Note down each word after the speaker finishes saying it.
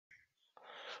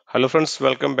Hello friends,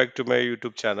 welcome back to my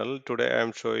YouTube channel. Today I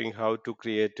am showing how to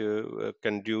create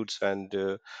conduits and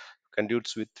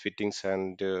conduits with fittings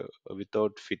and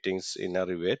without fittings in a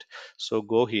Revit. So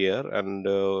go here and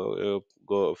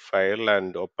go file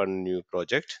and open new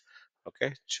project.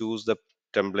 Okay, choose the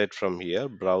template from here,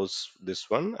 browse this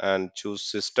one and choose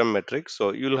system metric.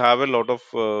 So you'll have a lot of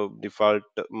default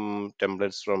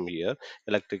templates from here.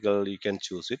 Electrical, you can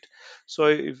choose it. So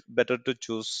if better to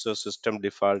choose system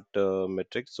default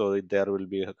metric, so there will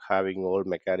be having all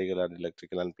mechanical and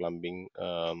electrical and plumbing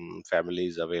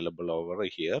families available over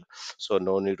here. So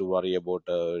no need to worry about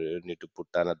need to put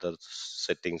another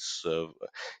settings,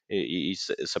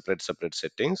 separate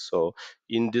settings. So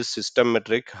in this system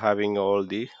metric, having all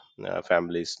the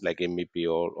families like MEP,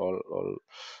 all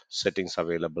settings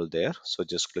available there. So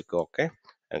just click OK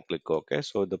and click OK.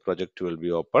 So the project will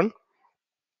be open.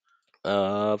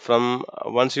 From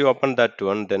once you open that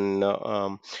one, then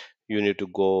you need to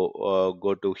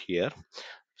go to here.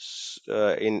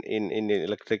 In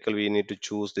electrical, we need to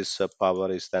choose this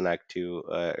power is an active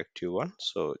one.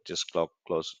 So just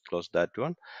close that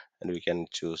one, and we can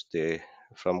choose the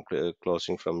from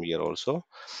closing from here also.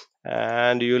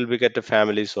 And you will be get the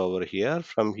families over here.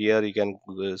 From here you can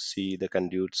see the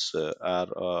conduits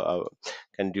are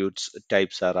conduits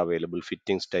types are available,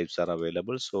 fittings types are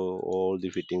available. So all the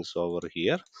fittings over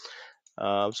here.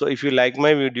 So if you like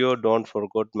my video, don't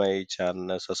forget my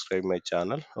channel, subscribe my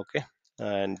channel. Okay,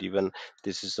 and even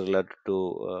this is related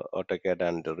to AutoCAD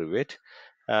and Revit.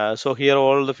 So here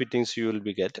all the fittings you will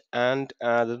be get, and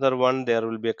another one there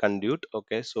will be a conduit.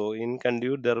 Okay, so in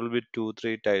conduit there will be two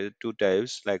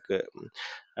types like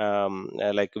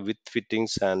with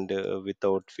fittings and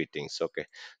without fittings. Okay,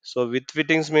 so with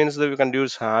fittings means the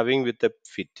conduits having with the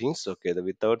fittings. Okay, the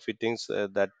without fittings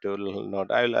that will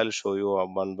not. I'll show you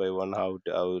one by one how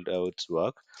it's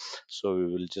work. So we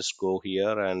will just go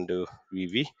here and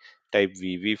VV type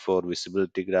VV for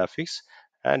visibility graphics,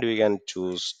 and we can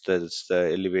choose this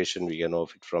the elevation. We can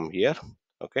off it from here.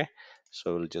 Okay,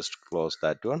 so we'll just close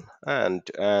that one, and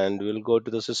we'll go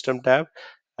to the system tab,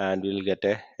 and we'll get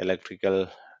a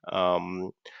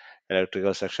um,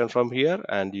 electrical section from here,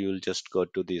 and you will just go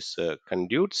to this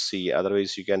conduit C.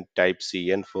 Otherwise you can type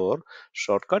CN for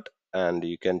shortcut, and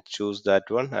you can choose that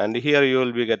one, and here you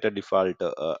will be get a default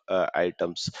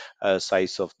items,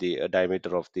 size of the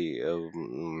diameter of the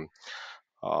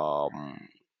um,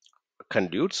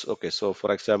 conduits. Okay, so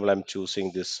for example I'm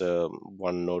choosing this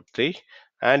 103,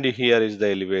 and here is the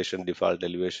elevation, default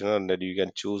elevation, and then you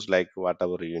can choose like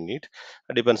whatever you need.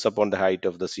 It depends upon the height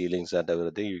of the ceilings and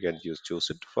everything. You can choose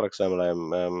it. For example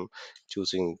I'm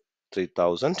choosing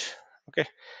 3000. Okay,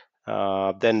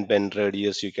 then bend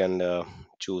radius you can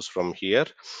choose from here,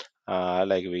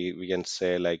 like we can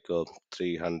say like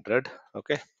 300.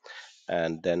 Okay,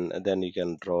 and then you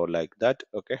can draw like that.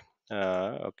 Okay,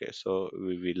 okay, so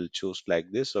we will choose like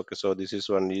this. Okay, so this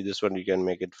one you can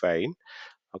make it fine.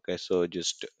 Okay, so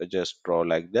just draw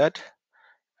like that,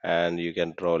 and you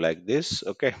can draw like this.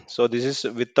 Okay, so this is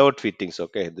without fittings.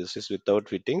 Okay, this is without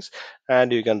fittings,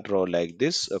 and you can draw like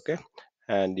this. Okay,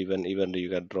 and even you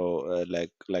can draw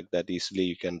like that easily.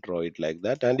 You can draw it like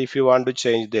that, and if you want to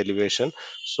change the elevation,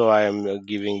 so I am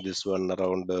giving this one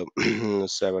around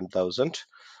 7000.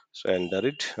 So enter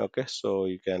it. Okay, so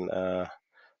you can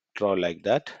draw like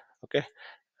that. Okay,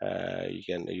 you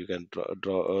can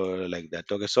draw like that.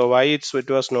 Okay, so why it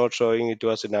was not showing, it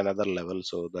was in another level,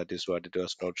 so that is what it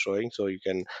was not showing. So you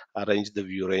can arrange the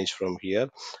view range from here.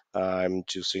 I'm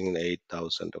choosing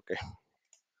 8000. Okay,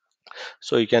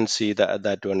 so you can see that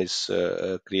that one is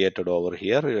created over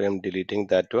here. I'm deleting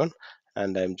that one,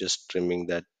 and I'm just trimming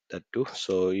that too.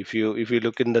 So if you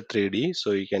look in the 3D,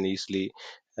 so you can easily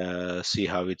see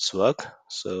how it's work.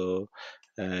 So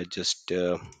just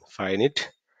find it.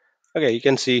 Okay, you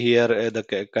can see here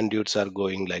the conduits are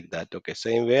going like that. Okay,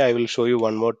 same way I will show you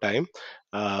one more time.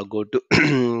 Go to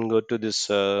go to this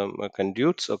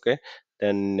conduits. Okay,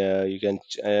 then you can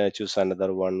choose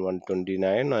another one,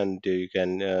 129, and you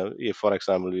can if for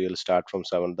example we will start from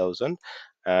 7000,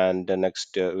 and the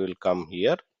next will come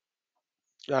here,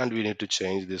 and we need to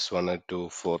change this one to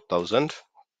 4000.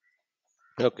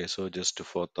 Okay, so just to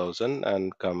 4000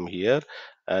 and come here,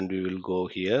 and we will go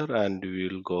here, and we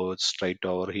will go straight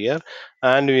over here,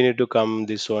 and we need to come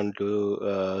this one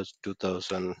to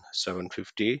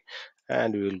 2750,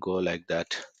 and we will go like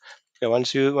that. Okay,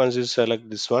 once you select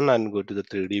this one and go to the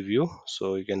 3D view,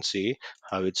 so you can see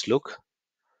how it's look.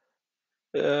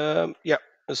 Yeah,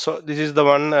 So this is the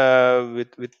one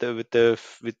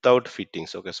without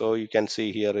fittings. Okay, so you can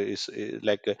see here is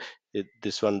like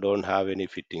this one don't have any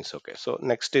fittings. Okay, so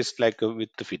next is like with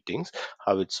the fittings,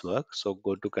 how it's work. So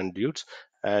go to conduits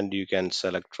and you can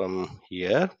select from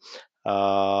here.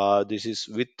 This is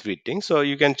with fitting, so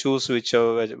you can choose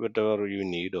whichever whatever you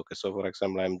need. Okay, so for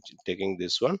example, I'm taking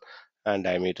this one, and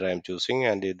diameter I'm choosing,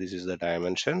 and this is the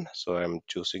dimension, so I'm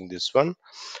choosing this one,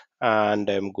 and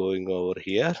I'm going over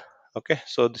here. Okay,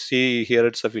 so see here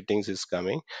it's a fittings is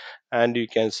coming, and you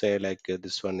can say like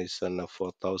this one is on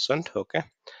 4,000. Okay,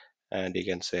 and you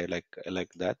can say like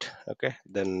that. Okay,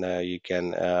 then you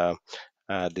can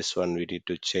this one we need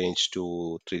to change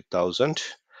to 3,000.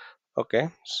 Okay,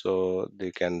 so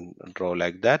they can draw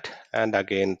like that, and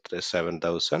again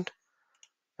 7,000,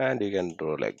 and you can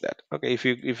draw like that. Okay, if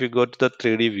you go to the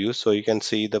 3D view, so you can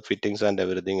see the fittings and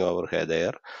everything over here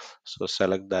there. So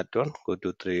select that one, go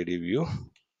to 3D view.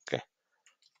 Okay,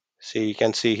 see, you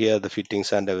can see here the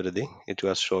fittings and everything it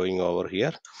was showing over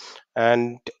here.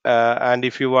 And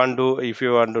if you want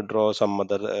to draw some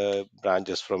other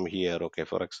branches from here, okay,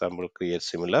 for example create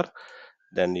similar,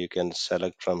 then you can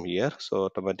select from here. So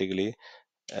automatically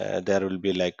there will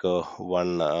be like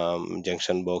one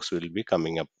junction box will be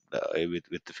coming up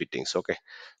with the fittings. Okay,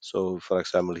 so for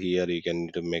example here you can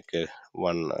need to make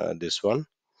one this one.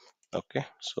 Okay,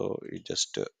 so you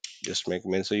just make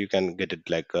mean, so you can get it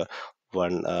like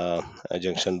one a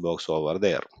junction box over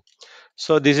there.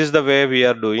 So this is the way we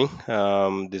are doing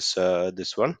this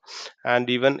one. And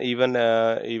even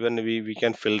we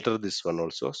can filter this one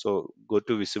also. So go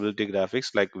to visibility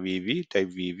graphics, like VV, type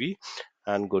VV,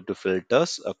 and go to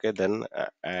filters. Okay, then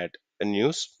add a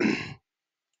news.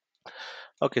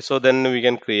 Okay, so then we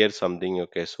can create something.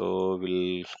 Okay, so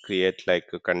we'll create like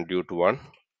a conduit one,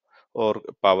 or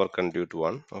power conduit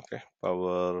one. Okay,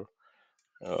 power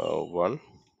one.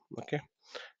 Okay,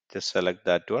 just select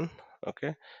that one.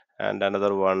 Okay, and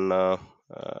another one,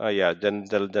 yeah,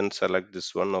 then select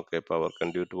this one. Okay, power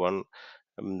conduit one,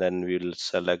 and then we'll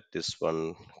select this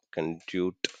one,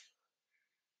 conduit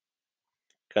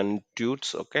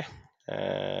conduits. Okay,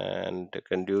 and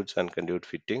conduits and conduit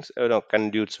fittings, no,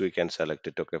 conduits we can select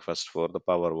it. Okay, first for the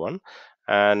power one,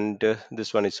 and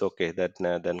this one is okay.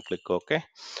 Then click OK,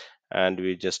 and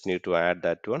we just need to add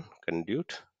that one,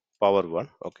 conduit power one.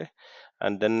 Okay,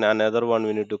 and then another one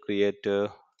we need to create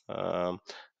um,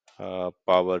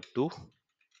 power 2.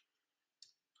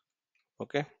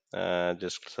 Okay,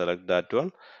 just select that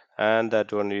one, and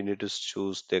that one you need to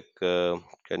choose the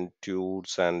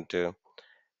conduits and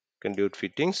conduit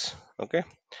fittings. Okay,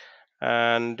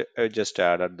 and I just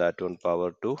added that one,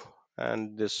 power 2,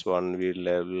 and this one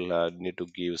will need to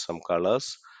give some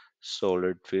colors,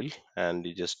 solid fill, and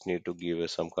you just need to give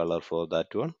some color for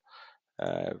that one.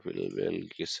 We'll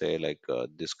say like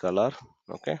this color.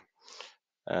 Okay,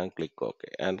 and click OK.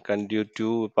 And continue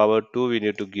to power 2, we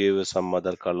need to give some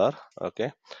other color.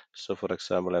 Okay, so for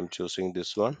example I'm choosing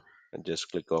this one, and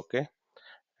just click OK.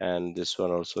 And this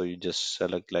one also you just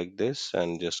select like this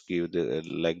and just give the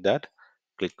like that,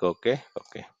 click OK.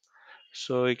 Okay,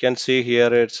 so you can see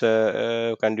here it's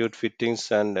conduit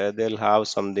fittings, and they'll have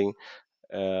something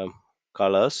um,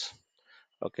 colors.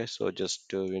 Okay, so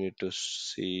just we need to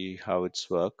see how it's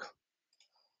work.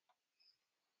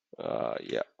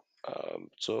 Yeah,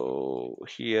 so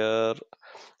here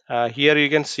you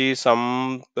can see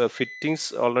some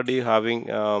fittings already having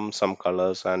some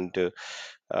colors, and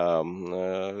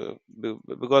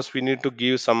because we need to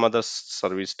give some other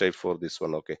service type for this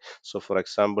one. Okay, so for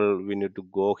example we need to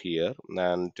go here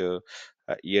and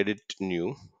edit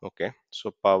new. Okay,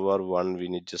 so power one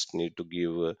we just need to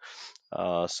give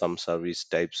some service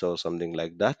types or something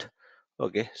like that.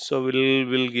 Okay, so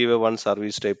we'll give a one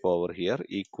service type over here,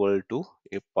 equal to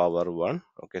a power one.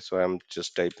 Okay, so I'm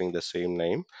just typing the same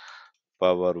name,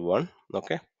 power one.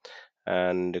 Okay,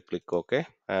 and click OK,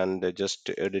 and just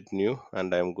edit new,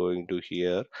 and I'm going to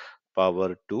here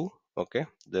power 2. Okay,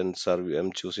 then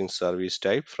I'm choosing service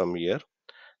type from here,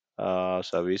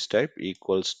 service type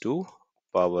equals to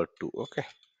power 2. Okay,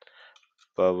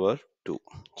 power 2.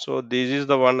 So this is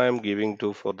the one I'm giving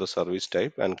to for the service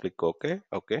type, and click OK.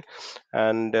 Okay,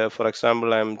 and for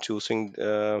example I'm choosing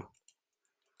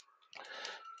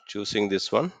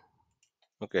this one.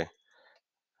 Okay,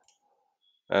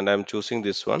 and I'm choosing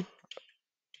this one,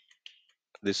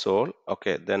 this all.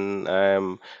 Okay, then I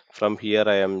am from here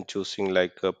I am choosing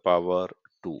like a power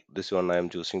 2. This one I am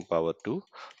choosing power 2.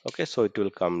 Okay, so it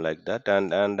will come like that,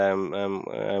 and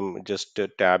I'm just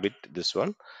tab it this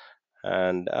one,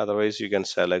 and otherwise you can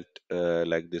select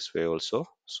like this way also.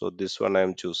 So this one I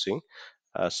am choosing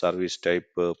service type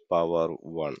power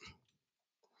 1.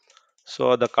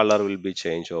 so the color will be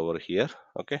changed over here.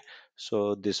 Okay,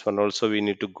 so this one also we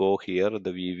need to go here,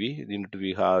 the VV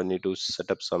need to set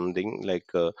up something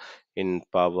like in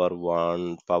power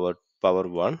one.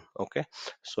 Okay,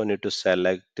 so need to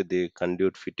select the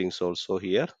conduit fittings also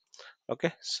here.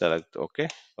 Okay, select okay.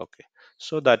 Okay,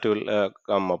 so that will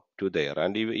come up to there,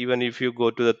 and even if you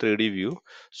go to the 3D view,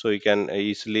 so you can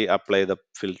easily apply the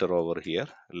filter over here,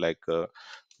 like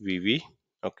VV.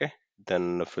 Okay,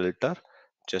 then filter,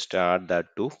 just add that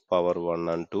to power 1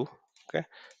 and 2. Okay,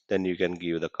 then you can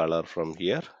give the color from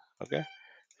here. Okay,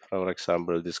 for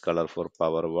example this color for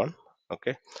power 1.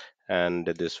 Okay, and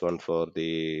this one for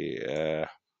the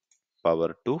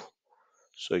power 2,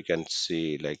 so you can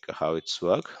see like how it's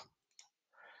work.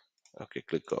 Okay,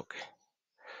 click OK.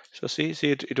 So see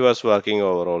it was working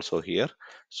over also here.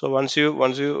 So once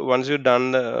you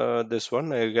done this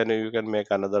one, you can make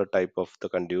another type of the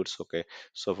conduits. Okay,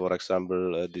 so for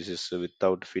example this is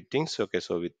without fittings. Okay,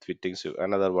 so with fittings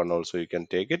another one also you can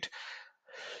take it.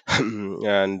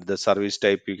 And the service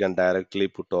type you can directly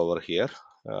put over here.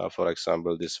 For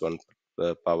example this one,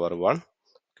 power one.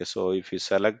 Okay, so if you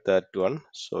select that one,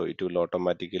 so it will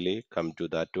automatically come to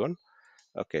that one.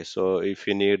 Okay, so if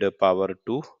you need a power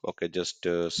 2, okay, just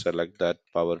select that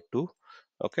power 2.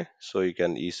 Okay, so you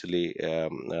can easily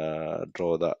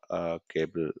draw the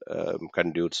cable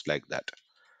conduits like that.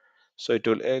 So it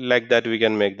will like that we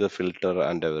can make the filter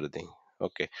and everything.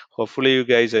 Okay, hopefully you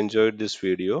guys enjoyed this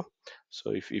video.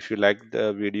 So if you like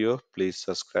the video, please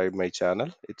subscribe my channel.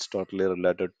 It's totally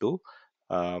related to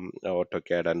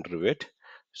AutoCAD and Revit.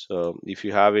 So if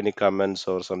you have any comments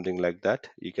or something like that,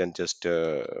 you can just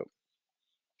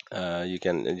you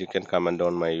can comment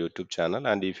on my YouTube channel,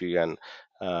 and if you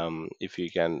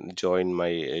can join my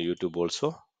YouTube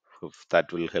also,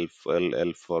 that will help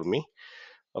for me.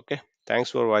 Okay,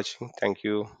 thanks for watching. Thank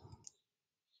you.